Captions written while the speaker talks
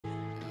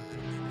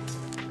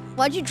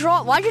Why'd you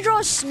draw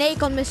a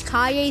snake on Miss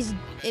Kaye's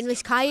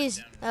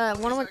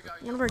one of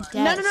her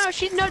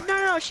desks?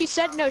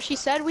 No. She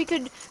said we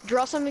could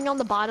draw something on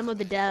the bottom of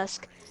the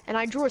desk, and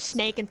I drew a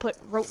snake and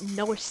wrote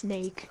no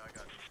snake.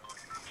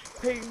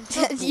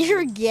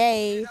 You're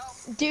gay.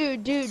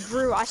 Dude,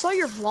 Drew, I saw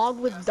your vlog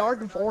with Dark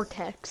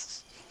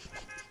Vortex.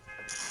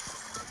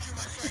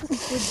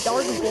 With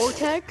Dark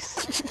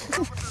Vortex?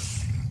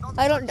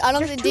 I don't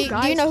do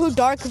you know who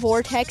Dark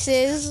Vortex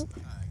is?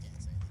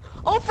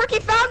 Oh frick, he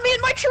found me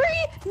in my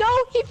tree! No,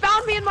 he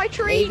found me in my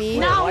tree! Maybe.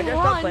 Now Why'd you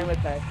stop playing with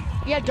Pesh?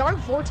 Yeah, Dark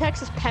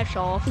Vortex is Pesh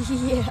off.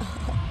 Yeah.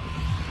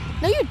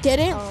 No, you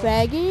didn't,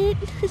 faggot.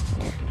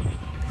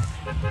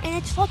 And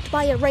it's fucked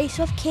by a race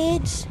of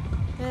kids.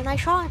 And I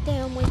shot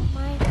them with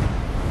my...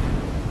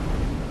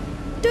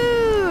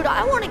 Dude,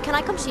 can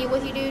I come see it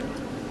with you, dude?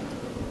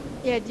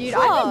 Yeah, dude,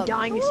 I've been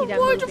dying to see that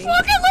Where's movie. the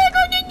fucking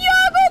Lego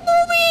Ninjago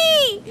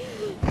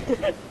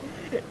movie?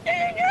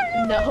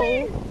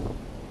 No.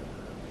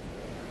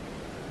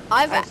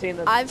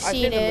 I've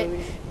seen it.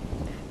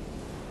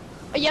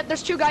 Yeah,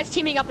 there's two guys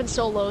teaming up in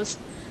solos.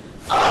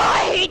 Oh,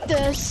 I hate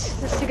this.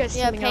 There's two guys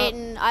teaming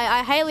Peyton, up.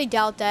 I highly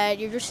doubt that.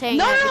 You're just saying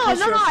No, that because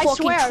you're I fucking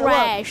swear.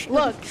 trash.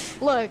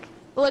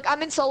 Look,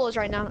 I'm in solos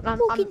right now. I'm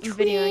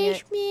videoing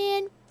it.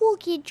 Man.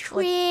 Fucking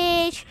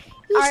trash.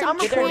 Alright, I'm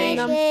recording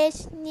them.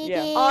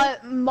 Yeah.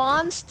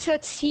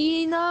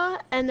 Monstatina,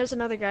 and there's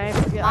another guy.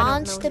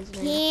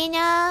 Monstatina.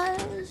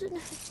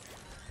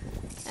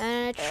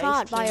 And it's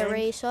shot by a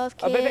race of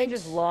kids. I bet they're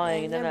just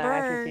lying and then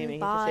actually teaming.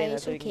 By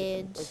Just some saying that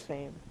kids. so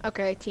fame.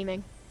 Okay,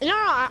 teaming. No,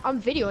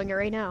 I'm videoing it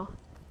right now.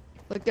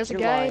 Look, there's a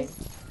guy. Lying.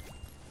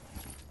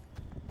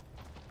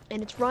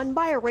 And it's run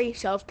by a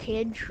race of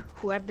kids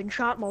who have been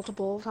shot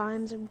multiple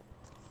times. And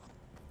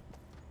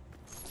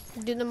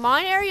dude, the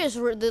mine area is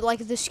like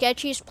the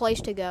sketchiest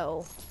place to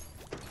go.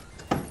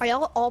 Are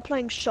y'all all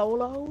playing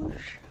solos?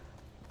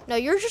 No,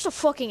 you're just a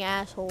fucking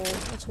asshole.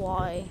 That's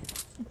why.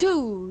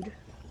 Dude.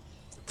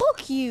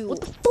 Fuck you.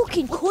 What the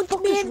fucking cunt,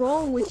 fuck man? Is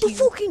wrong with what you?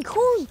 The fucking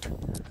cunt.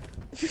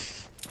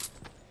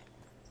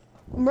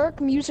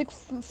 Merc music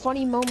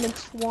funny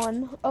moments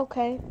 1.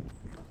 Okay.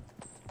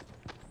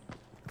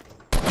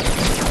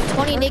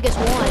 20 niggas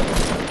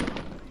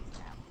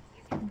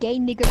won. Gay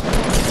niggas won.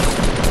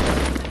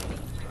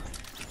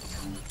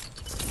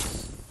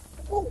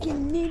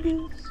 Fucking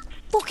niggas.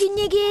 Fucking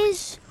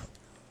niggas.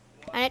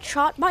 And it's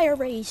shot by a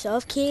race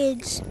of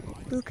kids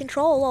who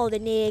control all the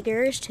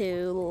niggers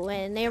too.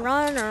 And they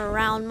run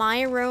around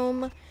my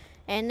room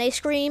and they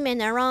scream in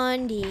their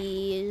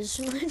undies.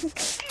 So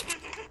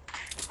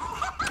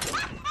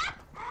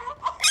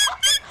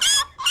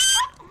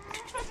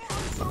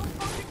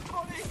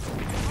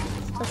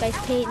guys,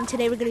 Peyton,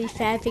 today we're gonna be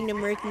fapping to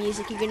Merc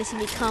music. You're gonna see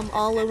me come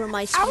all over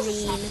my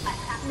screen.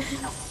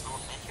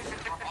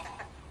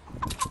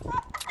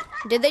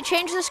 Did they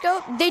change the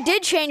scope? They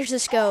did change the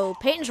scope.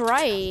 Peyton's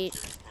right.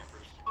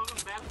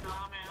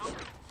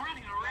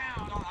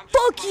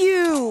 Fuck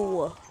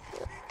you!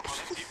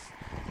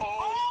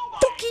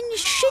 Fucking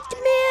shit,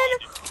 man!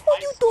 Oh,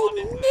 you dumb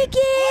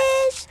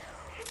niggas!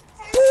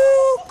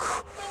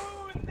 Book!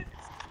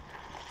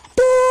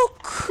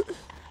 Book!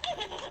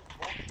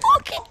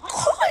 Fucking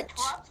cunt!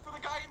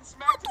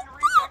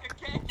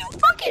 You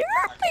fucking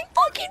hurt my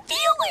fucking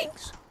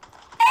feelings!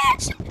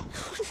 Acid!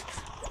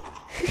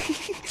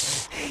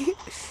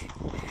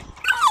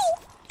 No!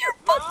 You're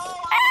fucking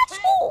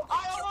asshole!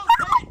 You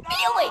hurt my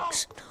feelings!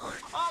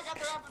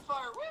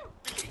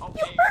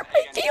 You hurt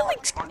my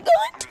feelings,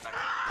 cunt!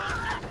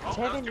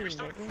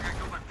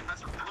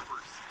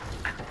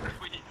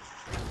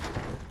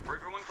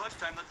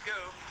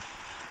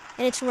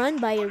 And it's run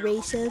by a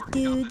race of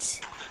dudes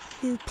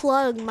who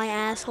plug my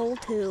asshole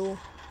too.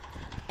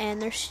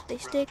 And they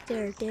stick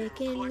their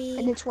dick in me.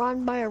 And it's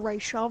run by a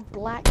race of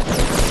black.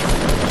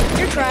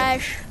 You're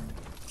trash.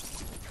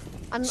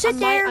 Sit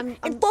there and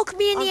fuck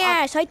me in the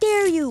ass. I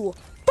dare you.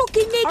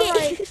 Fucking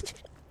nigga.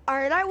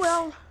 Alright, I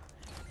will.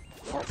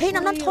 Peyton,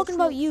 I'm not talking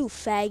about you,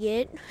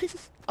 faggot.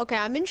 Okay,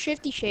 I'm in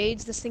Shifty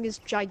Shades. This thing is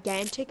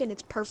gigantic and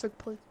it's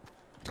perfect.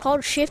 It's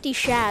called Shifty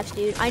Shafts,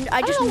 dude.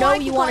 I just know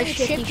you want to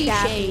Shifty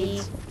Shaft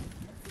me.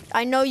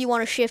 I know you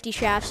want to Shifty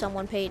Shaft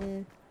someone,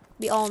 Peyton.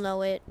 We all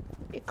know it.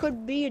 It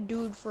could be a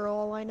dude for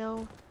all I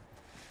know.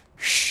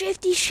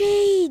 Shifty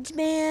Shades,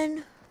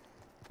 man.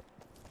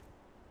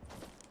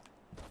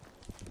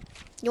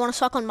 You want to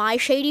suck on my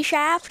shady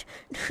shaft?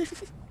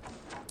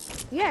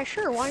 Yeah,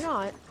 sure, why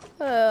not?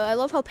 I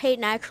love how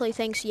Peyton actually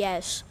thinks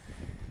yes.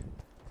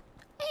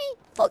 Hey,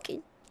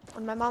 fucking.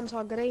 On my mom's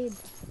hot grade.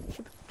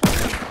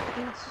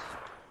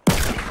 I'm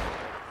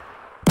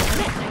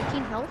at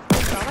 19 health.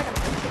 Oh god, I got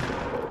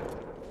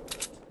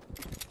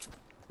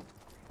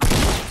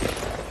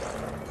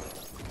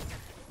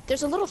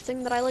There's a little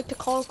thing that I like to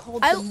called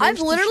I've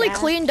literally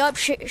cleaned up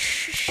Shifty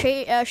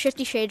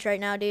Shades right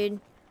now, dude.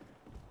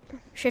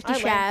 Shifty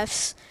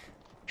Shafts.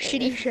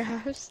 Shitty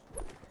Shafts.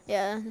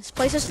 Yeah, this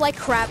place is like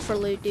crap for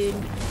loot, dude.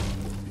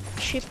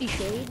 Shifty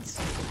Shades?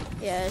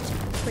 Yeah, it's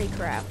pretty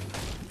crap.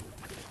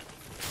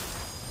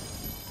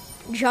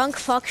 Junk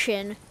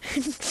function.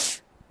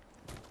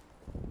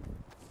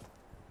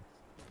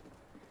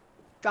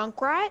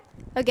 Junkrat?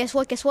 Oh, guess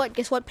what? Guess what?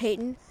 Guess what,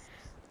 Peyton?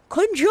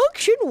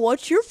 Conjunction.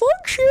 What's your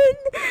function?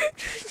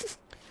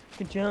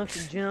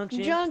 Conjunction,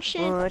 junction.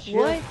 Junction. What's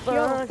What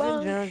your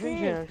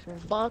function? function?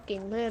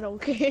 Fucking little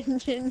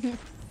kid.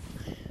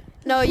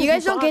 No, you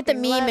guys don't get the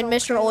Fucking meme in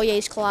little Mr.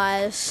 Olye's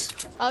class.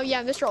 Oh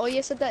yeah, Mr.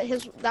 Olye said that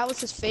that was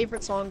his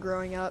favorite song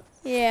growing up.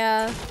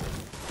 Yeah.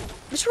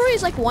 Mr.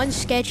 Olye's like one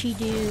sketchy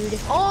dude.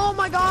 Oh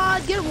my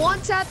god, get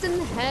one tapped in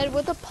the head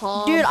with a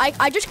palm. Dude,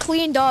 I just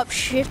cleaned up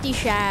Shifty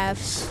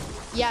Shafts.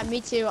 Yeah, me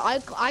too.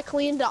 I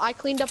cleaned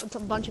up a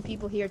bunch of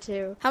people here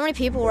too. How many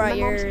people were at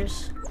My mom's-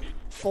 yours?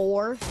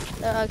 4.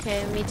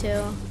 Okay, me too.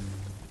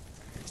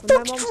 When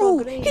my That's mom's true.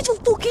 all green. He's a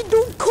fucking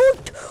dumb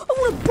cunt.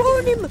 I'm gonna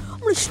burn him. I'm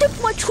gonna stick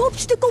my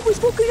chopstick up his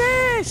fucking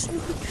ass.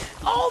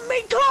 Oh,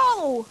 me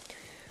too!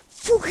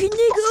 Fucking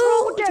nigga. What's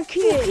wrong with that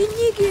kid? Fucking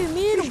nigga,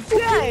 man. A He's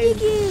fucking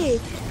gay.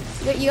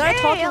 nigga. You gotta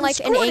Hey, talk in I'm like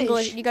in Scottish.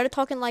 English. You gotta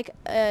talk in like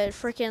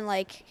freaking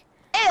like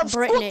Hey, I'm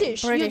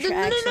British Scottish.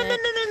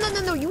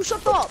 accent. No, you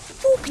shut up.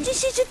 Fuck,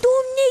 this is a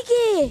dumb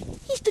nigga.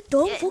 He's the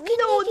dumb Yeah, fucking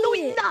no, nigga. no,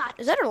 he's not.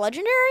 Is that a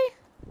legendary?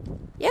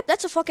 Yep,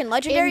 that's a fucking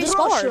legendary In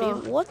scar, Russia.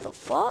 dude. What the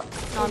fuck?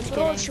 No, I'm just In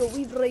kidding. Russia,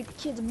 we've raped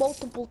kids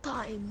multiple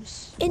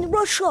times. In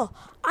Russia,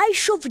 I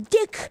shove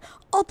dick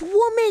up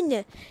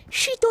woman.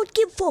 She don't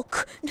give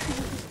fuck.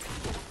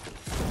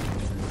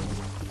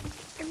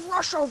 In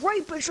Russia,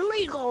 rape is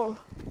illegal.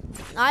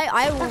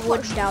 I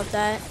would doubt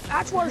that.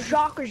 That's where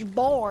Jacques is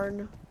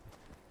born.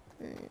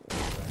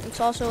 It's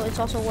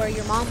also where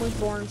your mom was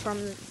born from.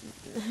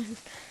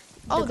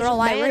 Oh, the there's girl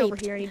a I man over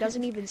raped. here, and he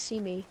doesn't even see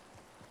me.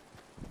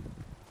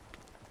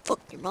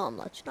 Fucked your mom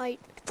last night.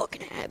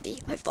 Fucking happy.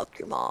 I fucked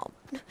your mom.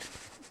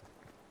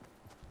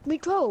 Me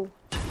too.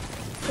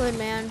 Good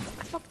man.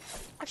 I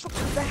fucked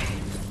her back.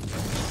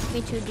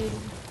 Me too, dude.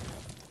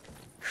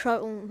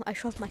 I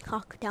shoved my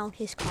cock down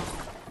his cock.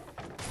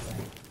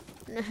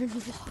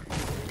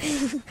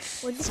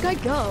 Where'd this guy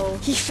go?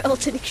 He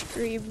felt an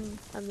extreme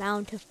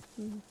amount of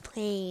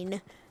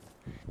pain.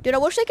 Dude, I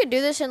wish they could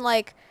do this in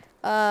like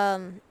how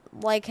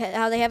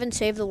they have in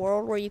Save the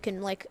World, where you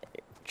can like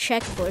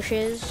check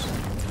bushes.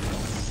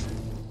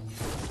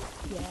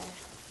 Yeah.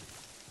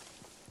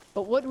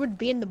 But what would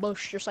be in the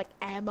bush? Just like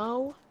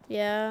ammo?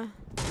 Yeah,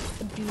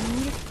 Dude.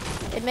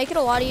 it'd make it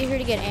a lot easier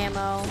to get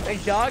ammo. And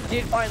Jog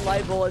did find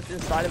light bullets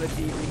inside of a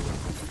TV.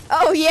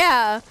 Oh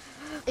yeah.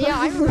 Yeah,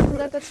 I remember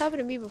that. That's happened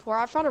to me before.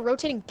 I found a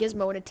rotating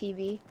gizmo in a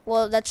TV.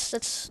 Well,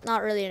 that's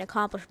not really an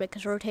accomplishment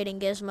because rotating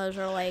gizmos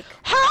are like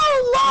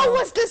How low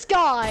was this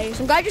guy?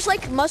 some guy just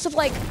like must have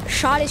like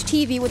shot his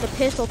TV with a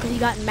pistol because he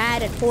got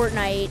mad at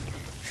Fortnite.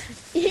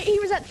 He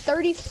was at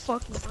 30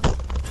 fucking.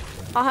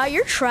 Aha,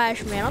 you're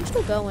trash, man. I'm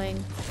still going.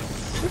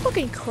 You're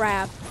fucking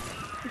crap.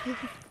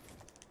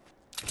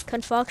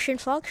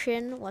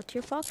 Function. What's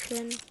your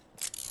function?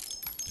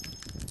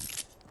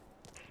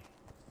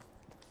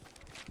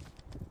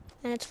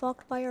 And it's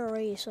fucked by a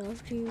race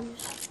of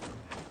Jews.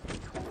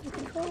 You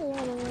control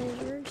all the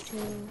lizards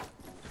too.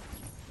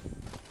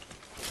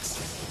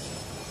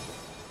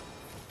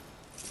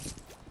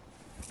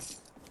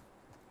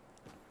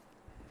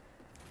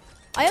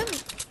 I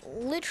have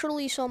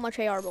literally so much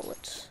AR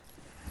bullets.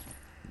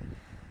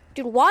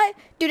 Dude, why?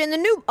 Dude, in the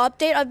new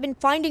update, I've been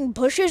finding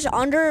bushes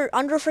under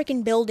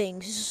freaking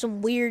buildings. This is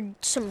some weird,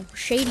 some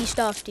shady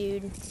stuff,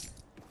 dude.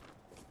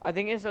 I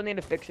think they still need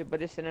to fix it, but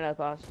just send it out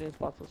as soon as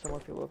possible so more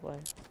people will play.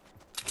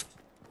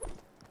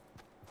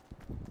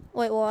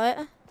 Wait,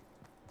 what?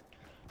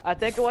 I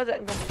think it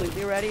wasn't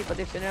completely ready, but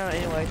they sent it out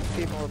anyway so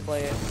people will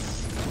play it.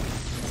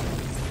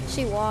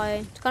 See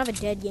why? It's kind of a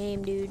dead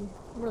game, dude.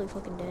 I'm really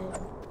fucking dead.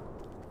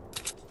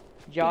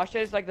 Josh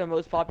says it's like the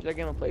most popular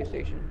game on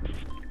PlayStation.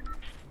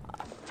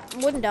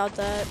 Wouldn't doubt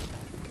that.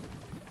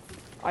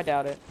 I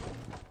doubt it.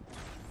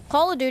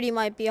 Call of Duty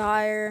might be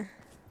higher.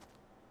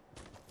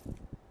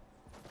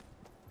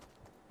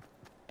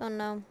 Don't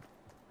know.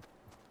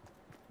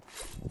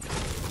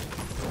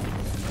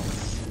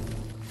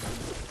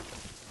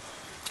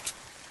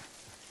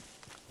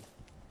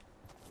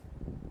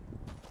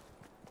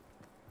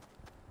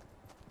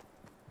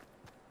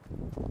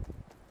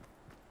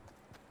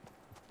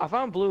 I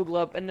found blue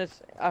glow in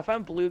this. I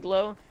found blue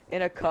glow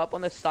in a cup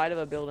on the side of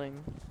a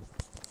building.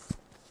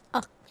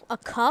 A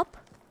cup?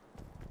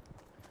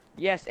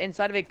 Yes,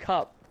 inside of a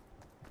cup.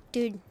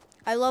 Dude,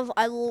 I love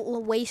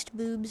waist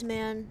boobs,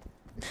 man.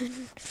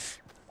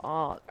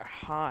 Oh, they're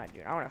hot,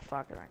 dude. I wanna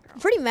fuck that girl. I'm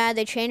pretty mad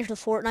they changed the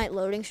Fortnite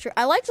loading screen.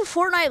 I like the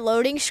Fortnite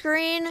loading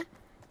screen,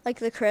 like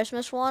the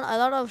Christmas one. I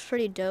thought that was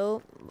pretty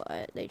dope,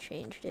 but they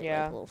changed it.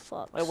 Yeah. Like little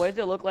fucks. Wait, what does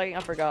it look like? I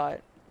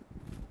forgot.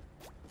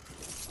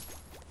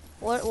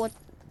 What?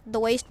 The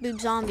waist boob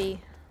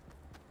zombie.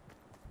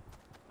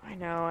 I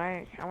know.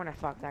 I wanna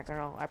fuck that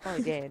girl. I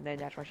probably did, and then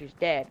that's why she's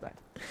dead. But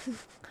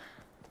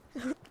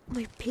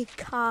My big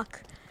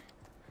cock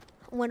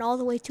went all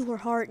the way to her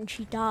heart and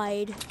she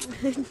died.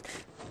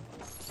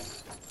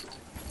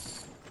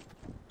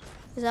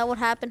 Is that what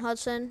happened,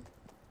 Hudson?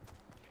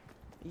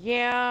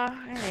 yeah,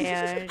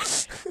 and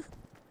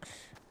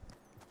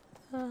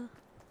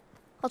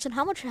Hudson,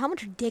 how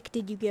much dick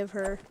did you give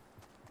her?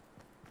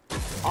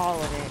 all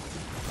of it.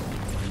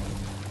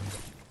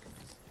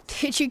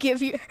 Did you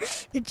give your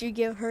did you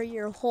give her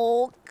your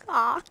whole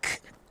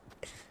cock?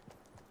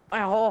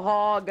 My whole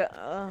hog.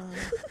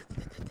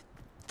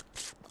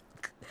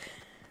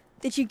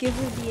 Did you give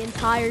her the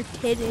entire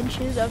 10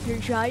 inches of your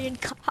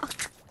giant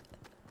cock?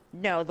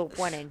 No, the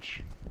 1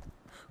 inch.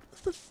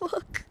 What the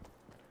fuck?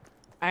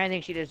 I didn't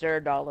think she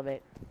deserved all of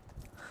it.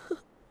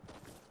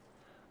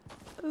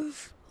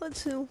 What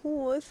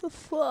the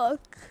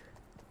fuck?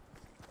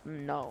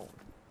 No.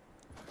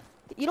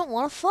 You don't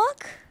want to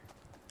fuck?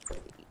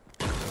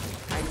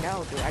 I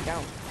know, dude. I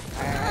don't.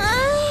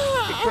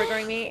 You're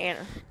triggering me, and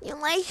You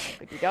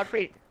like you got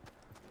free.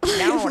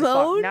 Now I want to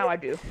fuck. Now I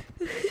do.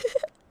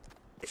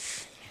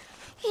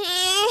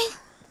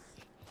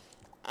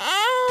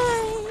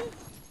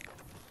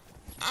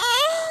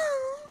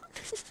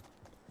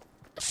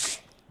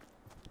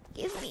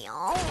 Give me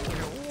all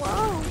your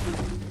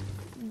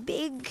love,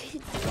 Big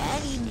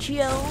Daddy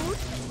Joe.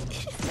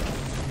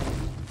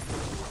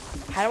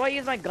 How do I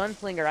use my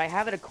gunslinger? I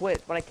have it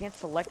equipped, but I can't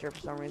select her for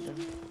some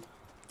reason.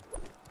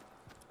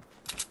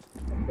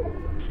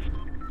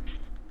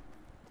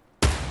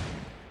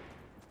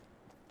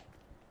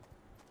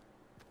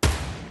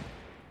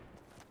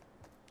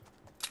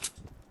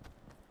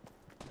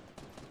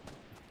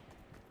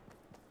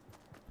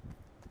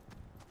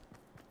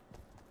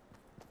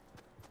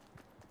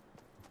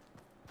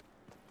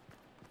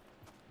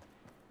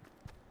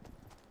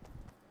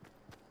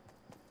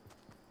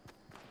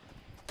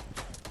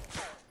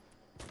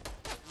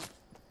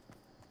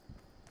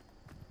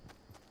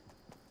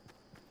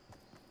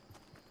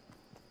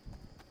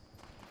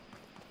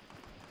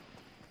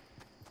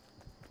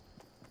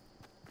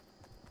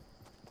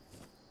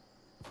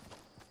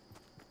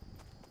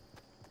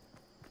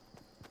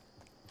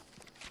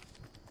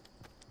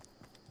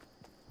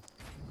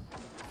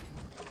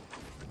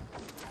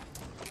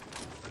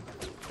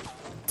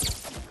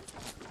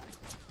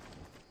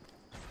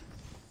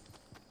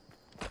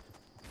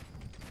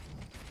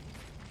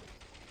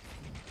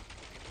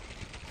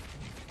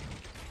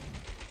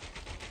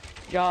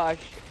 Josh,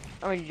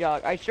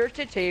 I searched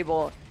the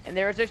table, and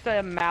there was just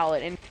a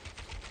mallet, and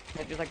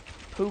it just like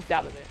pooped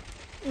out of it.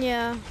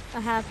 Yeah,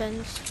 that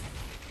happens.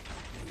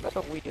 That's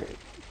so weird.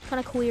 Kind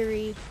of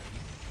query.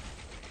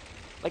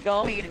 Like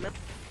I'll eat and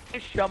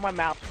just shove my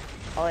mouth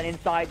on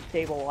inside the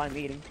table while I'm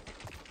eating.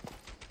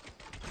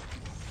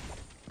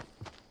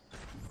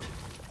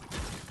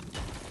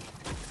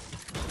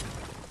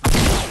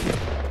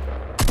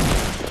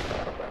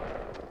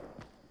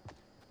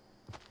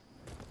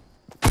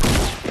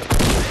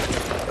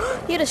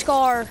 He had a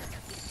scar.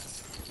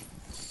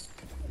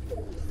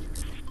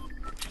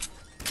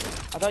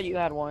 I thought you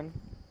had one.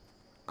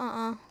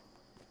 Uh-uh.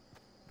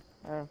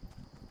 Oh.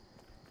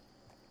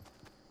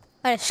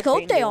 I had a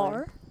scope they Dealing.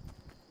 are.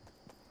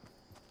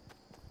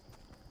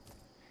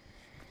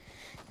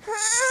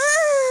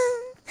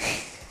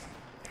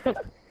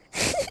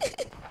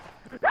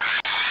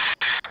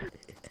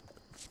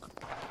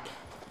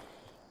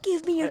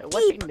 Give me a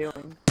What's he deep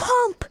doing?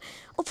 pump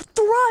of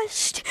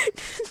thrust.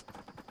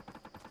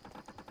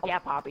 Yeah,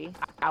 Poppy.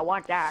 I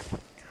want that.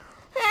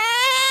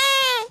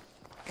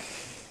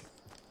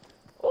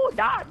 Oh,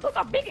 Dad, look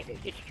how big it is.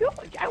 It's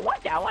huge. I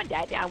want that. I want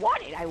that. I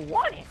want it. I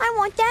want it. I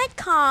want that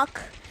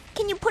cock.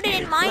 Can you put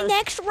it in my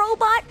next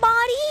robot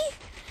body?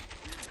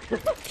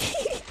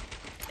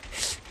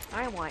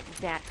 I want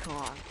that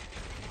car.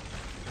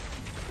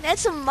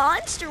 That's a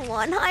monster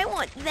one. I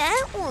want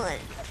that one.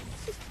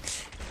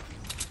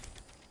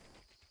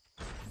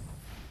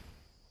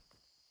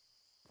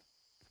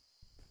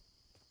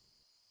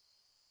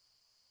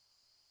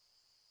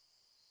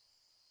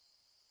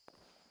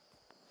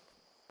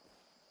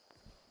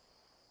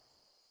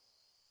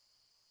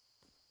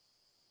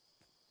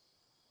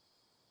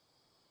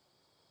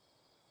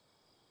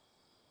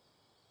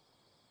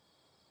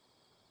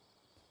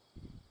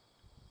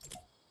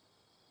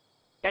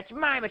 That's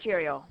my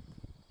material.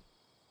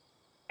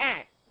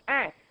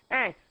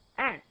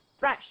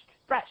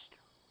 Thrust.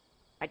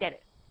 I did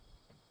it.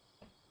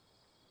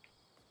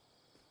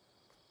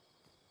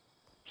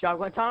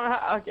 Shotgun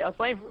time. Okay, I was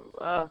playing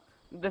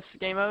this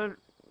game mode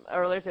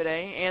earlier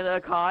today,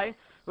 and Kai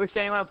was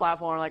standing on a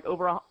platform like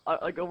over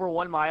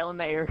 1 mile in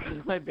the air because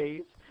of my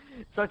base.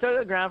 So I took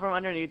the ground from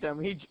underneath him.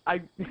 He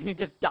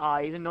just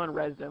dies, and no one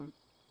rezzed him.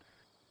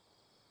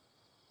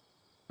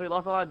 So he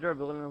lost a lot of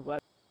durability in his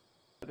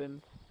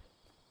weapons.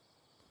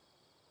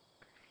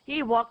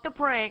 He walked the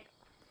prank.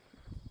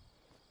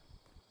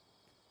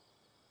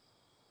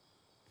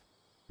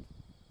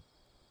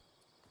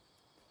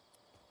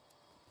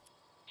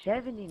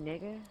 $70,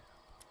 nigga.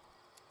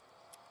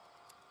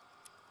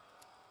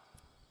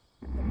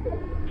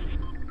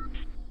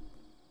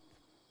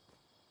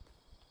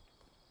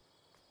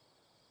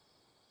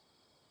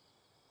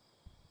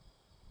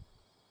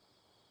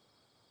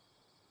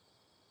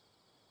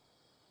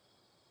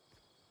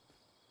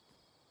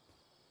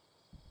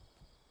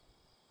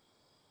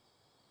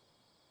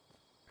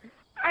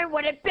 I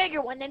want a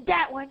bigger one than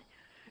that one.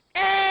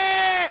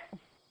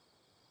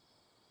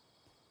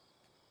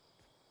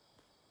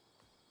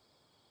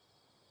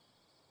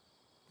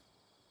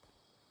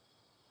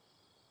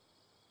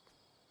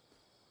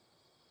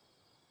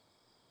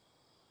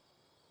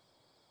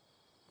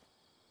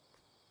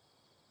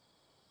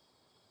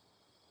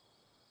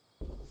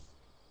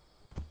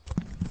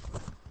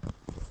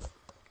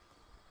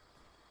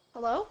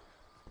 Hello?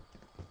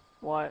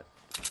 What?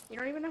 You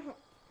don't even know how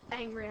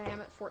angry I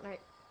am at Fortnite.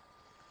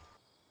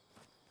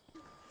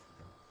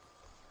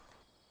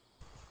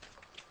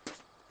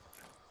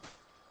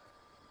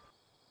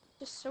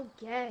 Just so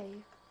gay.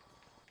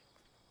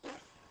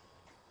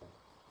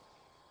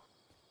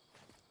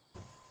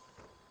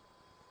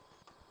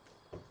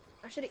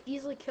 I should have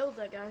easily killed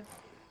that guy.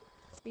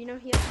 But you know,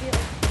 he has to be at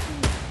like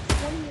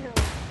 20 health.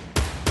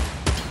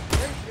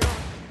 Where's John?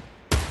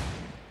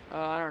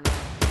 I don't know.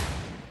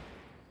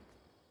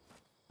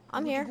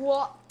 I'm here.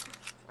 What?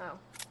 Oh.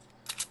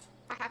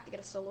 I have to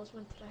get a solos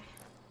win today.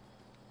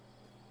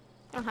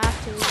 I don't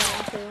have to. I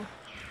want to.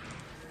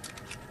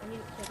 I need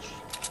a pitch.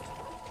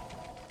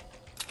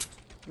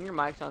 Your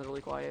mic sounds really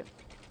quiet.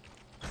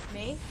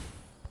 Me?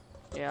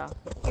 Yeah.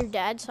 Your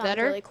dad sounds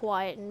Better? really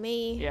quiet, and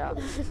me. Yeah.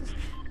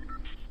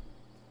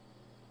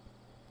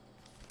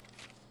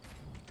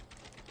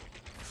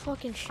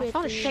 Fucking I shit,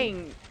 found a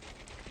dude.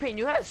 Peyton,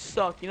 you guys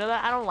suck. You know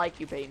that? I don't like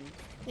you, Peyton.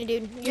 Hey,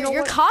 dude, You know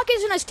your what? cock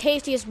isn't as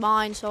tasty as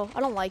mine, so I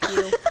don't like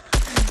you.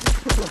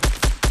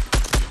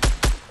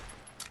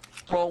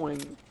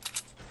 Trolling.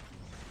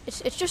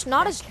 It's just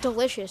not as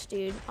delicious,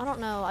 dude. I don't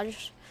know. I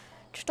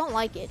just don't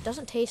like it. It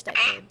doesn't taste that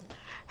good.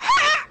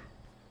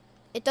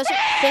 It doesn't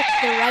fit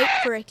the right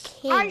for a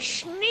king. I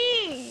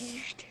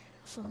sneezed!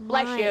 For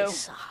Bless my you.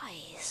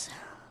 size.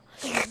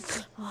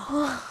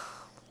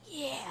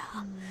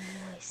 Yeah.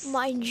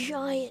 My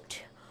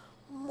giant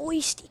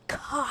moisty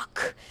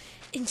cock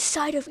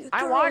inside of your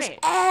I want girl's it.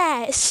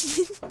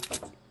 ass.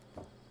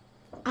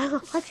 I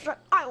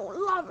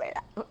love it.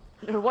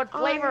 What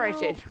flavor is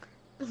know. it?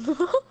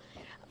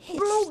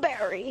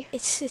 Blueberry.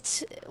 It's I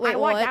wait,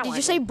 want what? that Did one.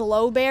 you say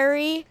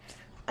blowberry?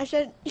 I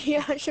said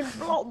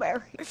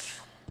blueberry.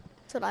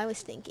 That's what I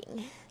was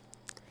thinking.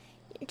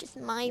 You're just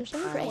my There's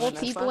only precious. 4 wanna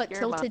people fuck at your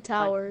Tilted butt.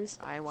 Towers.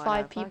 I wanna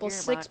 5 fuck people, your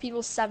 6 butt.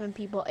 people, 7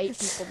 people, 8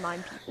 people,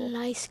 9 people.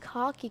 Nice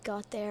cock you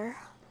got there.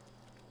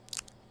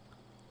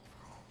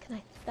 Can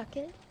I duck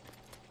it?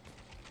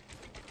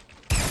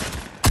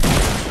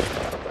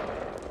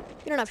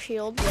 You don't have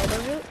shield.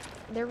 Yeah,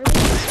 they're really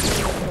nice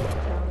Tilted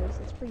Towers.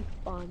 It's pretty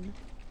fun.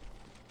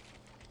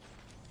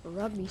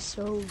 Rub me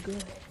so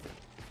good.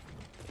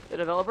 The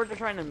developers are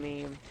trying to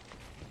meme.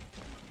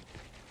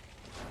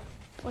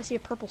 Oh, I see a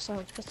purple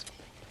silence pistol.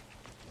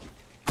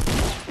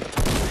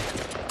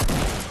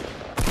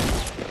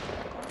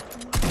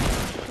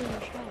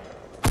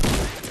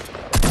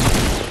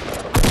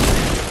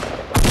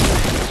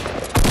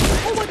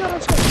 Oh my god,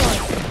 I'm so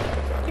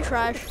sorry. You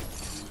trash.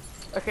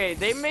 Okay,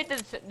 they made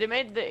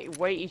the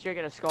way easier to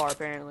get a scar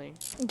apparently.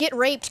 Get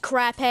raped,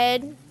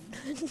 craphead.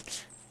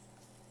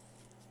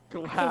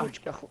 Wow. I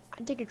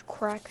think it's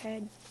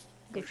crackhead.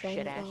 Good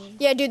shit ass.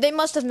 Yeah, dude, they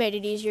must have made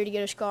it easier to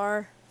get a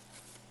scar.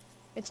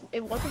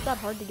 It wasn't that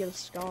hard to get a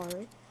scar.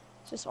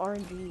 It's just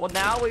RNG. Well,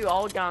 now we've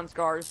all gotten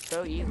scars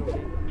so easily.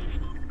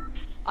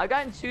 I've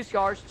gotten 2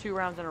 scars 2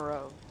 rounds in a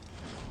row.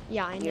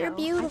 Yeah, I know. You're I think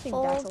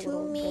beautiful that's a to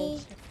little me.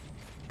 bullshit.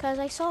 Cause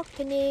I sucked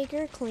a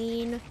nigger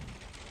clean.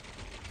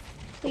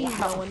 Please,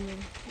 Wow. no one.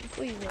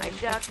 Please, no I one.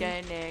 shuck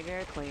a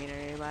nigger cleaner,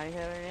 everybody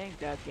covered in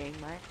ducking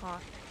my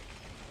clock.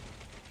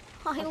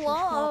 I your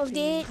loved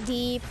small it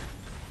deep.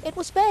 It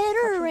was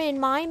better in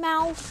my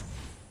mouth.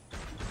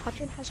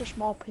 Hutchin has a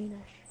small penis.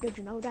 Did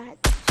you know that?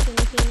 So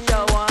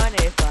on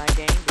if I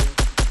can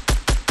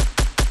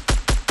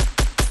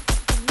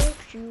It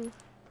makes you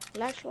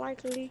less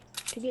likely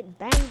to get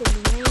banged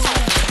in the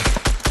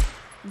ass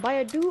by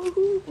a dude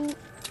who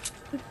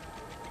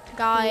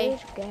Guy. is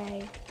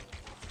gay.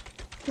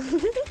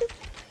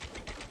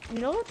 You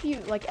know, if you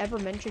like ever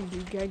mention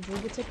dude guy, Drew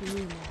gets like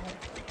really mad.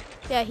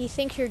 Yeah, he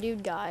thinks you're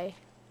dude guy.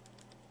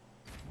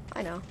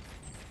 I know.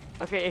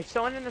 Okay, if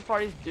someone in this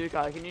party is dude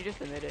guy, can you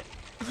just admit it?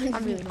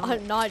 I'm really not.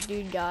 I'm not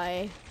dude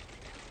guy.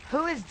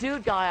 Who is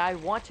dude guy? I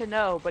want to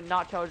know, but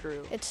not tell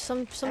Drew. It's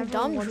some Everyone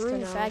dumb wants to Drew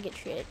know. faggot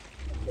shit.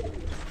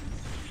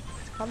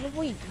 It's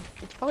probably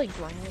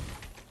Grant.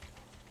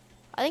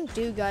 I think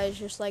dude guy is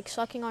just like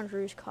sucking on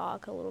Drew's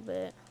cock a little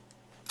bit.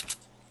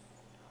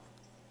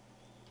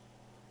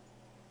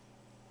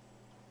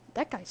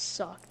 That guy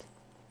sucked.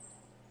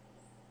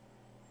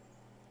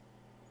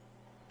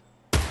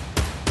 Have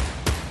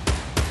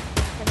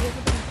you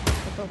ever been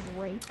accused of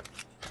rape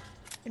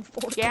in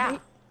Fortnite? Yeah.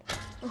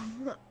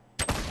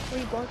 Where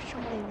you go up to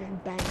somebody and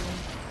just bang them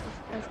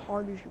as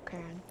hard as you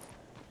can,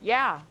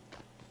 Yeah.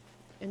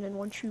 and then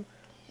once you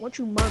murder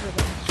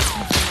them.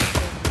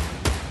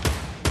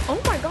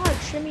 Oh my God,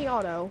 shimmy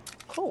auto,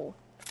 cool.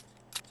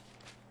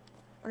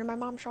 Earning my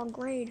mom's on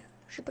grade.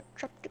 She put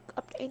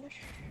up to anus.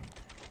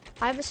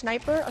 I have a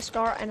sniper, a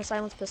scar, and a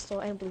silenced pistol,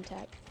 and a blue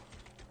tag.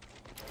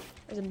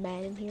 There's a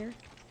man in here.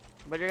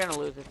 But you're gonna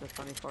lose it, the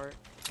funny part.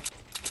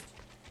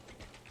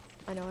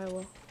 I know I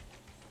will.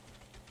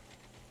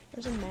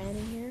 There's a man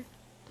in here.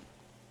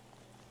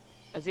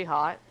 Is he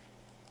hot?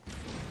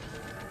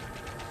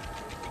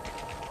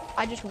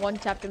 I just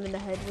one-tapped him in the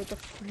head with a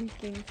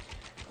freaking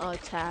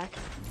attack.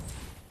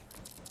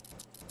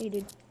 He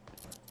did.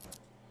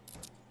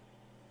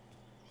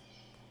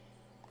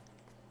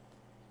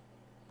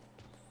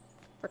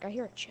 Frick, I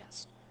hear a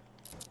chest.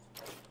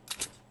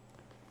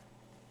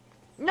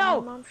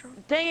 No! Mom shot.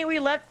 Dang it, we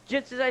left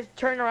just as I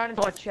turned around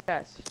into a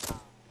chest.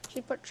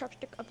 She put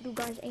chopstick up you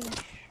guys' anus.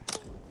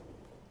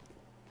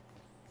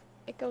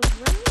 It goes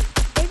right.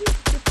 Baby,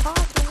 you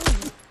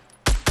talking.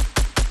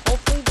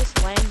 Hopefully this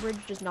land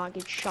bridge does not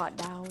get shot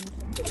down.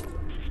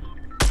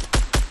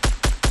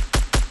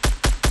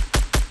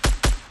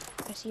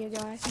 I see a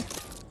guy.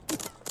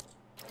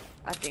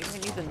 I think we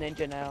need the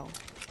ninja now.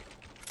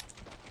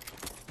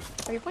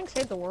 Are you playing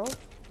Save the World?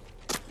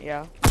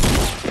 Yeah.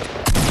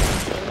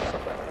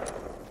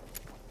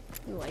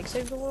 You like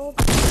Save the World?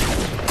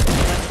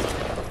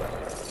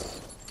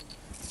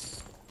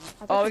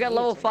 Oh, we got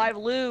level 5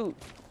 loot.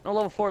 No,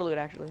 level 4 loot,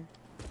 actually.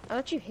 I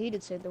thought you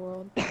hated Save the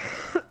World.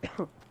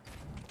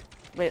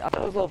 Wait, I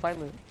thought it was level 5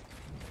 loot.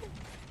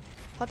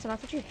 Hudson, I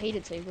thought you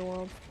hated Save the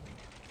World.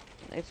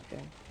 It's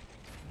okay.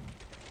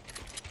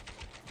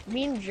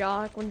 Me and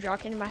Jock, when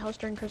Jock came to my house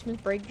during Christmas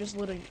break, just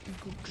literally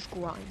just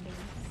grinding.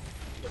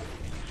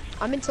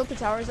 I'm in Tilted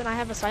Towers and I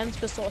have a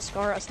silenced pistol, a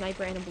scar, a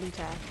sniper, and a blue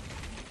tag.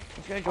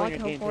 I'm gonna All I join can your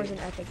hope game, for is an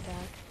epic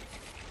tag.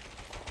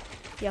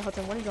 Yeah,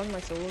 Hudson, want to join my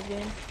solo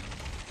game?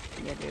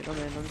 Yeah, dude, I'm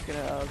just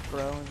gonna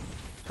grow and...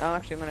 No,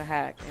 actually, I'm gonna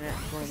hack and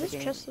join Is the this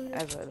game chest looter?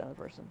 as another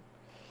person.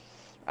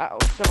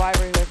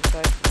 Survivor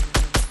exercise.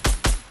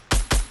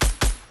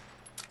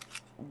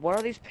 What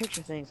are these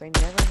picture things? I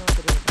never know what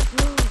to do.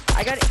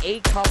 I got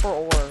 8 copper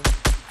ore. Wow.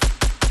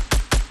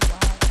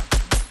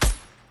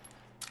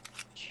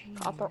 Jeez.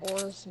 Copper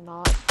ore is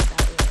not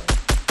that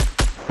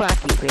rare. Fuck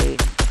you,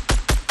 babe.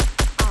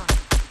 Alright.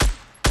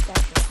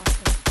 That's your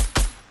Hudson.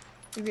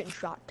 You're getting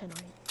shot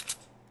tonight.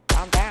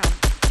 I'm down.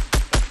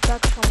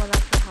 Expect someone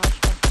at your house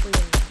for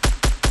free.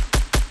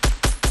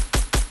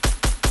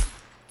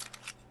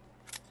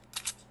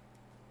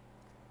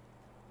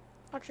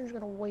 Hudson's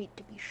gonna wait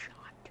to be shot.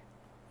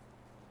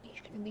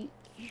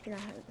 He's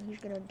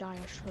gonna die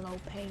a slow,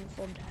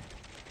 painful death.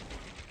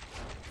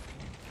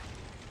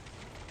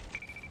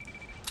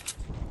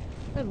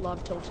 I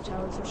love Tilted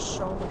Towers, there's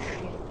so much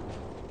shit.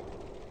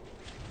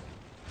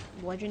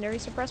 Legendary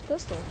suppressed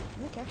pistol.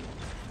 Okay.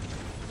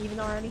 Even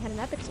though I already had an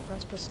epic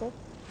suppressed pistol.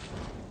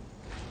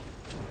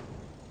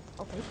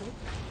 I'll take it.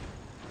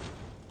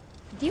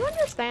 Do you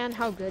understand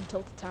how good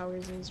Tilted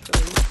Towers is for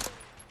you?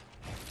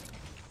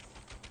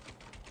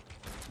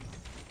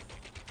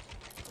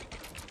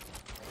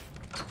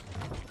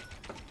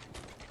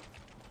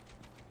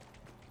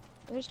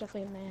 There's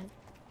definitely a man.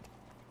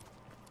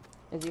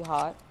 Is he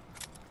hot?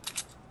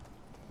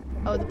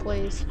 Oh, the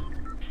plays.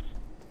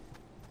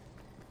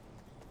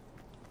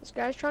 This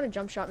guy's trying to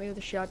jump shot me with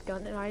a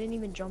shotgun, and I didn't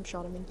even jump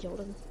shot him and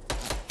killed him.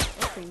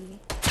 That's pretty easy.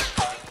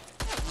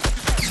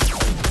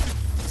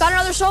 Got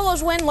another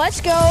solos win. Let's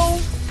go.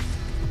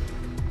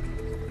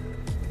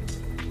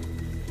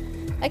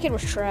 That kid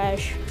was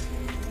trash.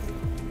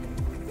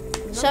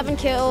 7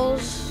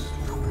 kills.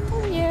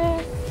 Oh,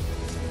 yeah.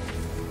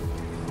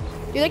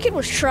 Dude, that kid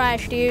was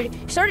trash, dude.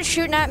 He started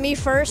shooting at me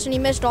first, and he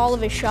missed all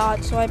of his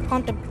shots, so I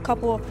pumped a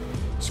couple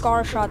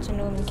scar shots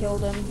into him and killed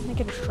him. That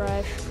kid was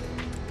trash.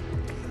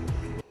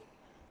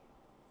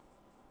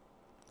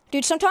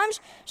 Dude, sometimes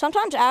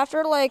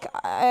after, like,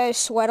 I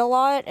sweat a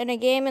lot in a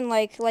game and,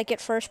 like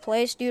get first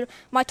place, dude,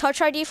 my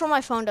Touch ID for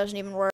my phone doesn't even work.